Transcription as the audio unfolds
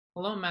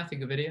Hello, I'm Matthew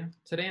Gavidia.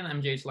 Today on the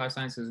MGH Life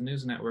Sciences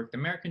News Network, the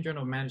American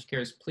Journal of Managed Care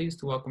is pleased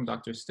to welcome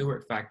Dr.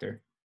 Stewart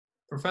Factor,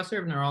 Professor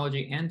of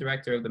Neurology and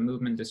Director of the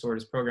Movement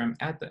Disorders Program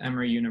at the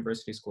Emory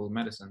University School of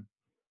Medicine.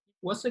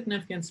 What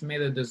significance may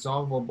the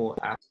dissolvable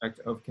aspect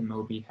of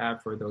chemo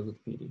have for those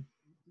with PD?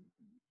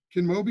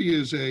 Kinmobi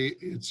is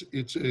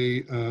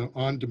a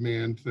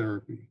on-demand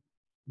therapy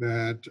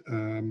that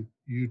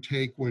you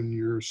take when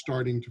you're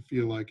starting to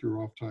feel like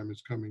your off time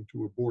is coming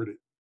to abort it,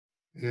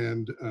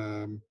 and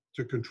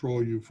to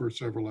control you for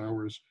several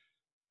hours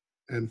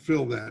and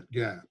fill that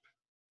gap.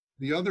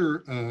 The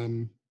other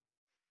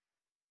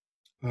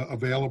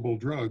available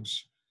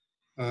drugs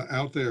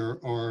out there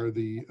are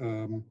the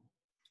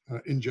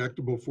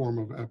injectable form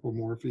of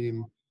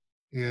apomorphine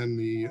and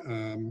the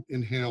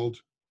inhaled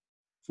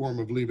form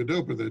of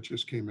levodopa that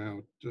just came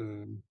out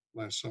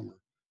last summer.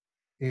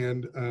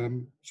 And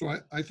so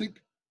I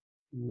think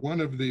one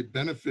of the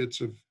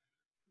benefits of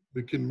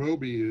the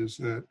Kinmobi is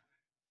that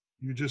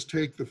you just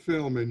take the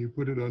film and you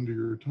put it under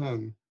your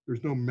tongue.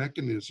 There's no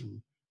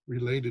mechanism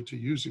related to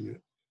using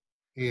it.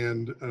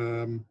 And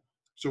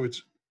so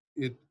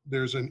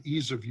there's an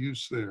ease of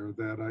use there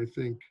that I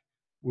think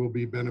will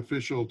be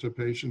beneficial to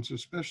patients,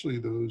 especially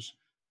those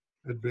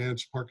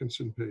advanced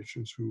Parkinson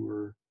patients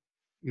who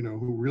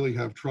really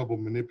have trouble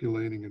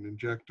manipulating an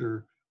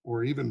injector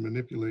or even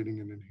manipulating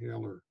an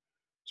inhaler.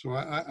 So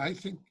I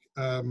think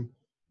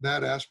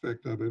that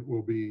aspect of it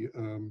will be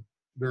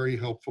very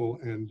helpful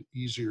and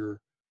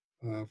easier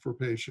for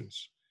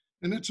patients.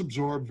 And it's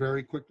absorbed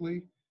very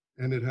quickly,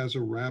 and it has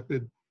a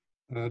rapid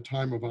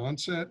time of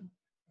onset.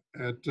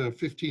 At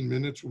 15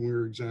 minutes when we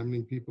were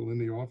examining people in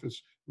the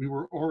office, we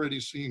were already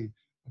seeing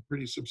a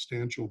pretty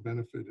substantial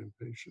benefit in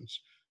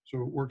patients.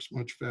 So it works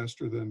much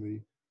faster than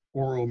the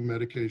oral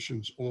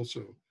medications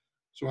also.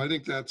 So I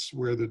think that's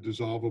where the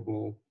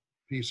dissolvable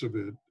piece of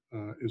it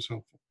is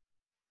helpful.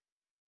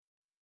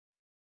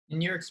 In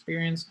your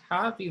experience,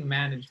 how have you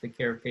managed the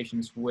care of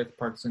patients with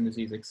Parkinson's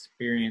disease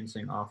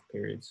experiencing off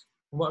periods?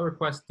 What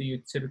requests do you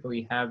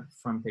typically have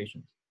from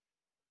patients?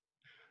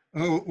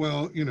 Oh,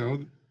 well,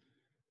 the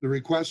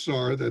requests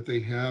are that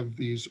they have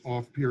these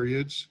off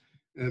periods,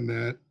 and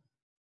that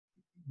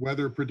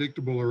whether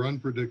predictable or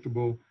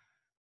unpredictable,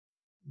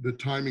 the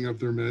timing of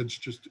their meds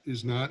just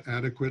is not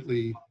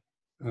adequately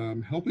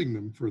helping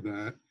them for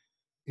that,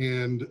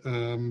 and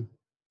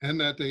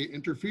that they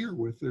interfere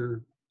with their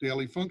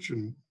daily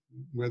function,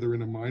 whether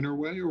in a minor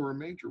way or a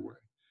major way.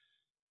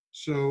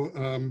 So,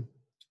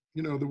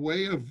 the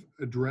way of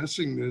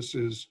addressing this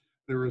is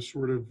there are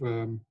sort of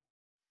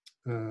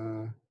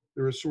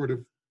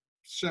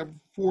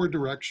 4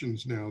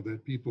 directions now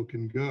that people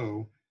can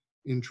go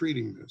in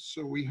treating this.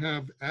 So we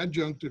have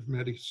adjunctive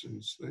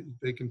medicines that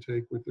they can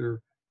take with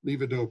their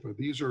levodopa.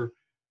 These are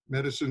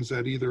medicines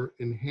that either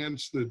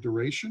enhance the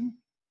duration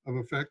of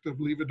effect of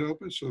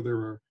levodopa. So there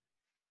are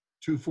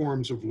 2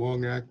 forms of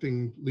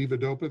long-acting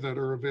levodopa that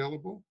are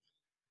available,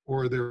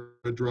 or there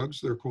are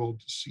drugs, they're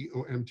called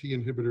COMT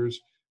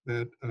inhibitors,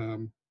 that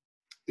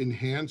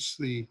enhance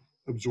the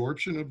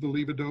absorption of the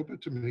levodopa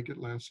to make it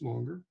last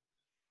longer.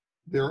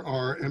 There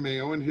are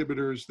MAO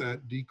inhibitors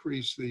that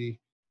decrease the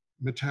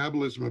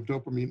metabolism of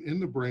dopamine in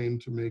the brain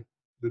to make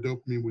the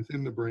dopamine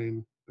within the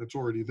brain that's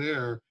already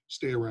there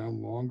stay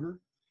around longer.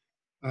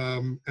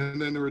 And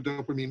then there are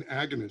dopamine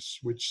agonists,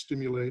 which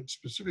stimulate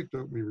specific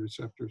dopamine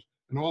receptors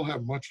and all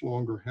have much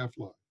longer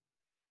half-life.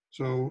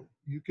 So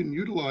you can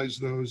utilize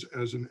those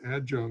as an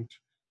adjunct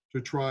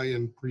to try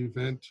and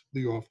prevent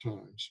the off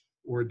times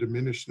or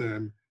diminish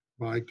them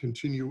by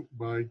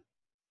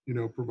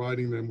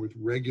providing them with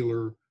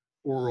regular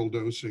oral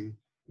dosing.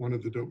 One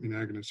of the dopamine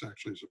agonists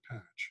actually is a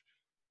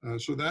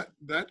patch. So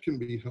that can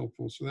be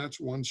helpful. So that's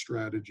one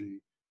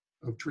strategy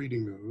of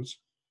treating those.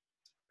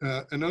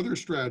 Another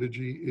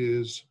strategy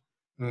is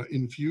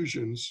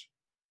infusions.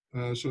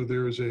 So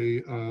there's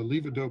a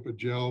levodopa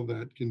gel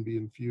that can be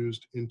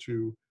infused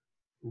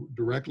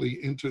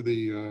directly into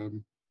the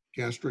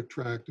gastric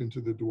tract,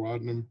 into the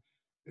duodenum.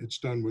 It's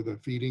done with a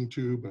feeding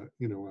tube, a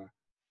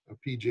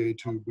PJ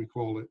tube we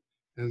call it.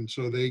 And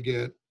so they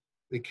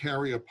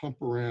carry a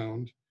pump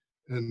around,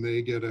 and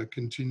they get a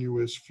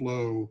continuous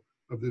flow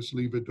of this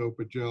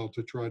levodopa gel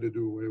to try to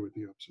do away with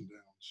the ups and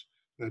downs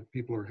that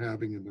people are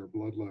having in their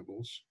blood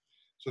levels.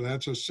 So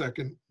that's a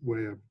second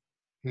way of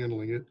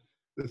handling it.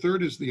 The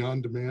third is the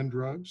on-demand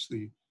drugs,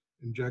 the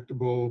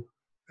injectable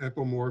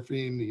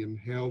apomorphine, the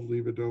inhaled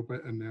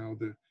levodopa, and now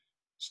the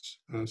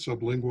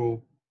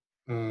sublingual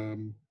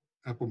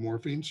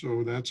apomorphine.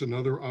 So that's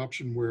another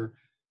option where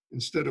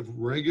instead of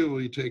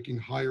regularly taking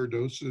higher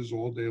doses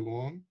all day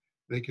long,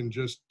 they can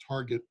just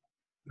target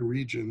the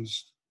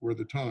regions or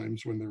the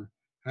times when they're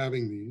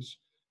having these.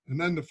 And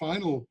then the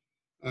final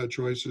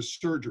choice is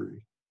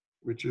surgery,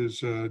 which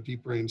is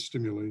deep brain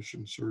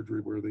stimulation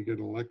surgery, where they get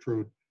an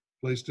electrode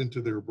placed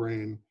into their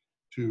brain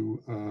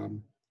to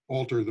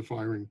alter the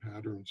firing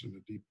patterns in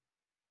the deep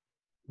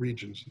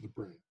regions of the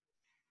brain.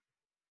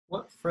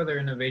 What further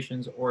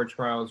innovations or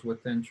trials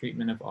within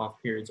treatment of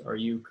off periods are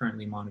you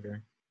currently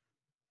monitoring?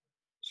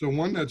 So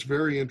one that's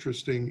very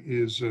interesting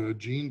is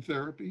gene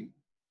therapy,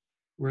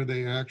 where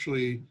they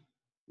actually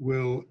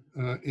will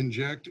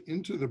inject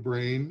into the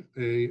brain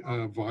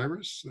a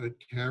virus that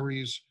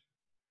carries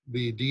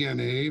the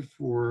DNA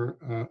for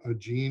a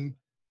gene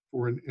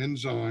for an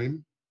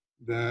enzyme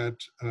that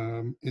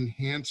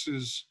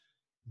enhances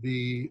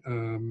the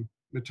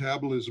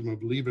metabolism of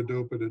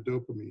levodopa to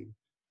dopamine,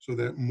 so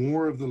that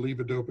more of the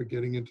levodopa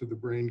getting into the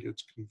brain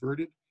gets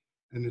converted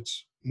and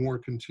it's more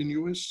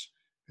continuous.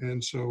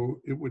 And so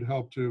it would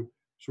help to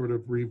sort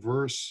of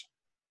reverse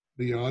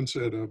the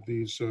onset of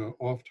these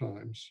off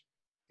times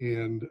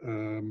and,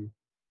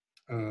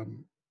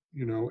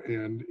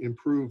 and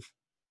improve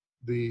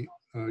the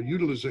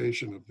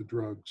utilization of the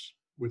drugs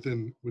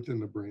within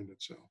the brain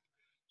itself.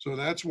 So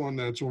that's one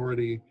that's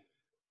already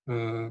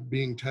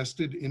being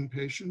tested in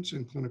patients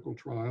in clinical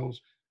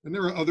trials. And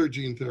there are other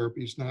gene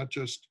therapies, not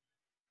just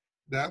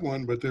that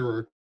one, but there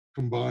are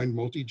combined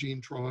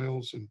multi-gene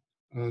trials and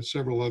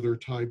several other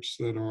types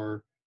that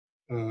are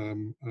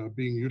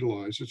being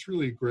utilized. It's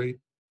really great,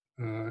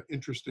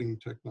 interesting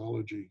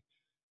technology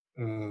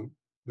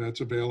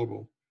that's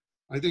available.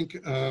 I think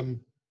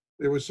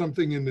there was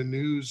something in the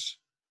news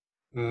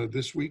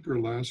this week or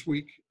last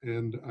week,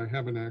 and I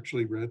haven't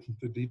actually read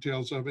the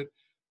details of it,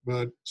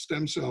 but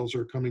stem cells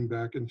are coming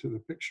back into the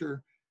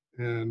picture,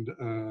 and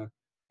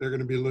they're going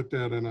to be looked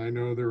at. And I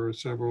know there are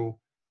several,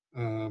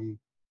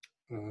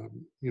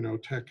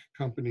 tech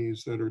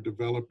companies that are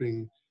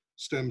developing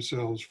stem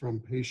cells from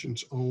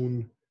patients'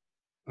 own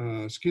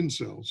skin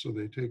cells. So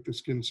they take the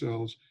skin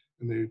cells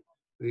and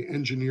they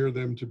engineer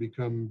them to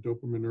become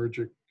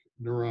dopaminergic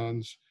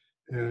neurons,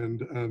 and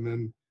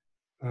then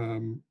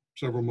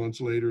several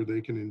months later,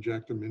 they can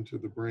inject them into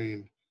the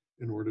brain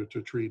in order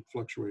to treat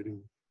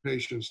fluctuating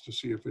patients to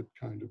see if it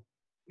kind of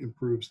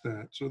improves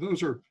that. So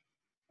those are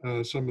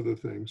some of the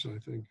things, I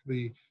think.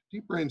 The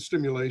deep brain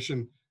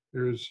stimulation,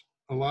 there's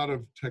a lot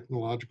of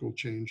technological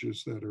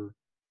changes that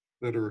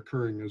are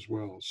occurring as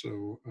well.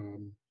 So,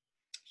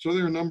 so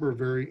there are a number of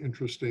very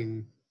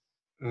interesting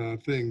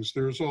things.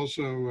 There's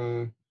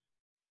also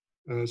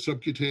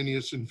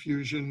subcutaneous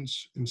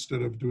infusions.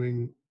 Instead of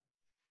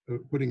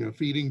putting a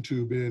feeding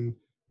tube in,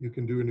 you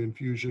can do an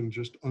infusion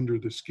just under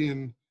the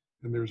skin.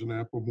 And there's an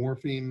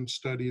apomorphine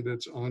study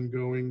that's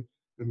ongoing,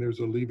 and there's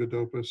a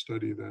levodopa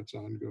study that's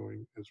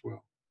ongoing as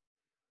well.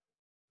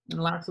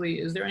 And lastly,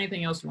 is there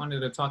anything else you wanted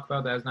to talk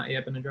about that has not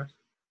yet been addressed?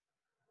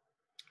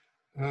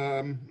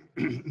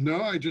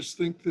 No, I just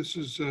think this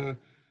is,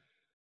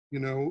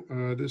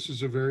 this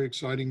is a very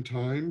exciting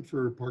time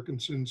for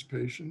Parkinson's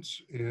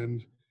patients,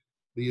 and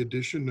the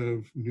addition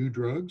of new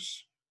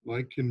drugs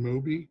like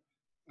Emory,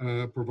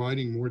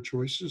 providing more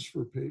choices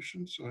for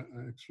patients,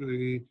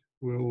 actually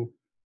will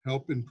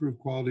help improve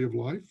quality of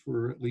life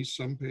for at least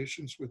some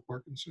patients with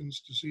Parkinson's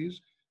disease.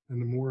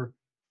 And the more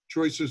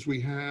choices we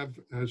have,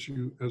 as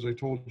I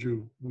told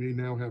you, we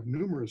now have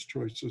numerous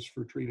choices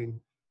for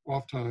treating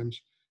off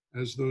times.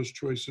 As those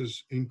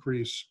choices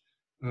increase,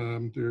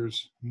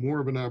 there's more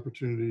of an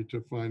opportunity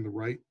to find the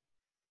right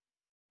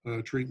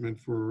treatment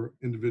for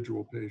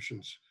individual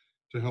patients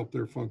to help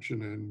their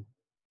function and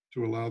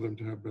to allow them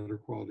to have better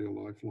quality of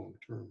life long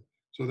term.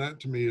 So that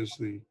to me is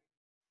the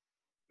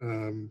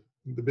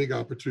big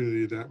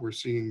opportunity that we're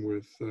seeing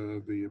with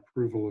the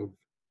approval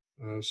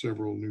of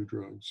several new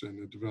drugs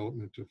and the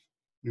development of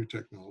new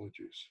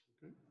technologies.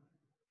 Okay.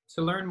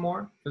 To learn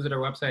more, visit our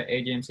website,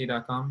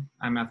 ajmc.com.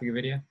 I'm Matthew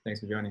Gavidia.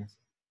 Thanks for joining us.